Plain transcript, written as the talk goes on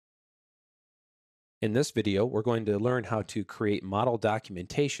In this video, we're going to learn how to create model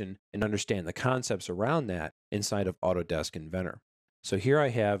documentation and understand the concepts around that inside of Autodesk Inventor. So here I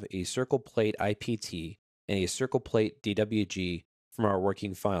have a circle plate IPT and a circle plate DWG from our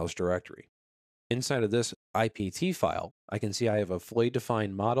working files directory. Inside of this IPT file, I can see I have a fully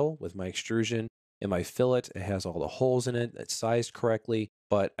defined model with my extrusion and my fillet. It has all the holes in it, it's sized correctly,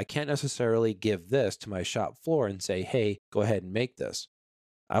 but I can't necessarily give this to my shop floor and say, hey, go ahead and make this.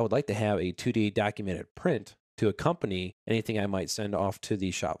 I would like to have a 2D documented print to accompany anything I might send off to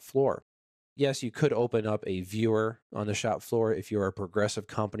the shop floor. Yes, you could open up a viewer on the shop floor if you're a progressive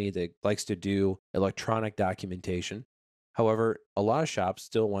company that likes to do electronic documentation. However, a lot of shops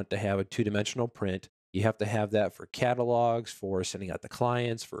still want to have a two-dimensional print. You have to have that for catalogs, for sending out to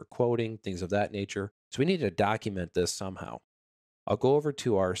clients, for quoting, things of that nature. So we need to document this somehow. I'll go over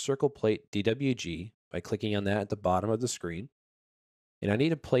to our circle plate DWG by clicking on that at the bottom of the screen. And I need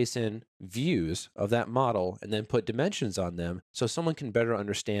to place in views of that model and then put dimensions on them so someone can better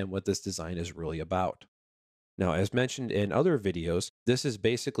understand what this design is really about. Now, as mentioned in other videos, this is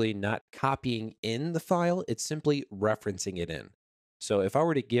basically not copying in the file, it's simply referencing it in. So if I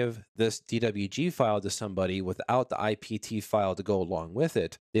were to give this DWG file to somebody without the IPT file to go along with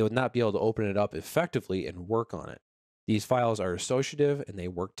it, they would not be able to open it up effectively and work on it. These files are associative and they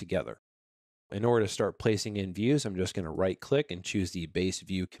work together. In order to start placing in views, I'm just going to right click and choose the base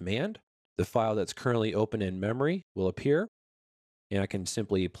view command. The file that's currently open in memory will appear, and I can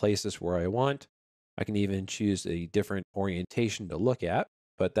simply place this where I want. I can even choose a different orientation to look at,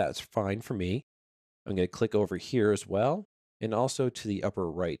 but that's fine for me. I'm going to click over here as well, and also to the upper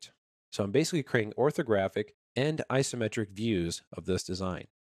right. So I'm basically creating orthographic and isometric views of this design.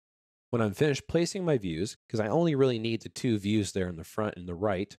 When I'm finished placing my views, because I only really need the two views there in the front and the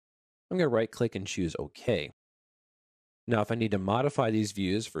right, I'm going to right click and choose OK. Now, if I need to modify these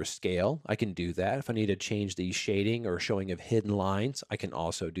views for scale, I can do that. If I need to change the shading or showing of hidden lines, I can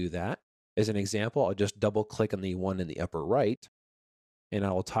also do that. As an example, I'll just double click on the one in the upper right, and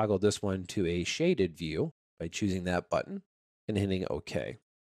I will toggle this one to a shaded view by choosing that button and hitting OK.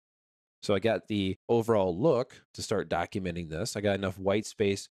 So I got the overall look to start documenting this. I got enough white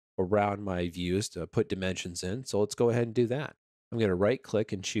space around my views to put dimensions in. So let's go ahead and do that. I'm going to right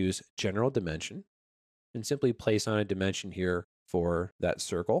click and choose General Dimension and simply place on a dimension here for that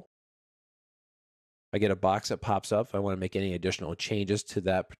circle. I get a box that pops up if I want to make any additional changes to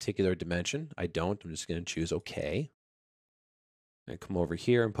that particular dimension. I don't. I'm just going to choose OK. And come over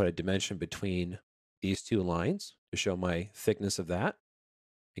here and put a dimension between these two lines to show my thickness of that.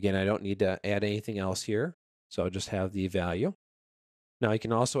 Again, I don't need to add anything else here, so I'll just have the value. Now, I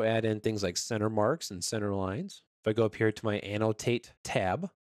can also add in things like center marks and center lines. If I go up here to my Annotate tab,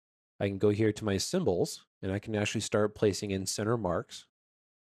 I can go here to my symbols, and I can actually start placing in center marks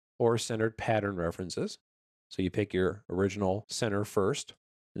or centered pattern references. So you pick your original center first,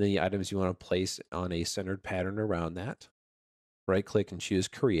 and then the items you want to place on a centered pattern around that. Right-click and choose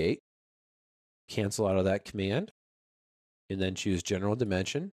Create. Cancel out of that command, and then choose General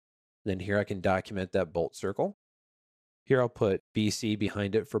Dimension. Then here I can document that bolt circle. Here I'll put BC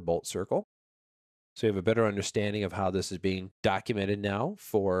behind it for bolt circle. So you have a better understanding of how this is being documented now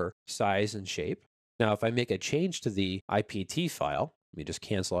for size and shape. Now, if I make a change to the IPT file, let me just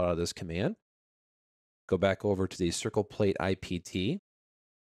cancel out of this command. Go back over to the circle plate IPT.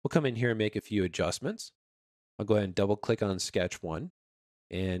 We'll come in here and make a few adjustments. I'll go ahead and double click on sketch 1.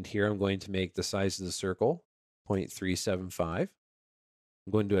 And here I'm going to make the size of the circle 0.375. I'm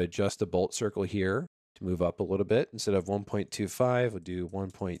going to adjust the bolt circle here to move up a little bit. Instead of 1.25, we'll do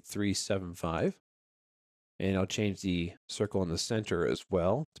 1.375. And I'll change the circle in the center as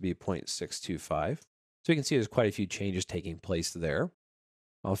well to be 0.625. So you can see there's quite a few changes taking place there.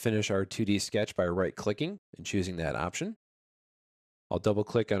 I'll finish our 2D sketch by right-clicking and choosing that option. I'll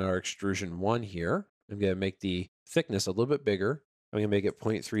double-click on our extrusion 1 here. I'm going to make the thickness a little bit bigger. I'm going to make it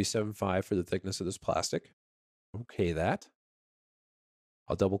 0.375 for the thickness of this plastic. Okay, that.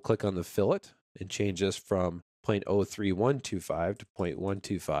 I'll double-click on the fillet and change this from 0.03125 to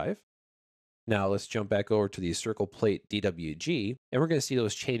 0.125. Now let's jump back over to the circle plate DWG, and we're going to see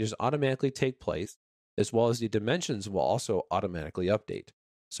those changes automatically take place, as well as the dimensions will also automatically update.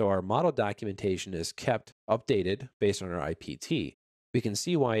 So our model documentation is kept updated based on our IPT. We can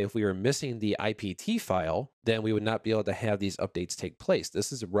see why if we were missing the IPT file, then we would not be able to have these updates take place.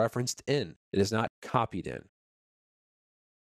 This is referenced in. It is not copied in.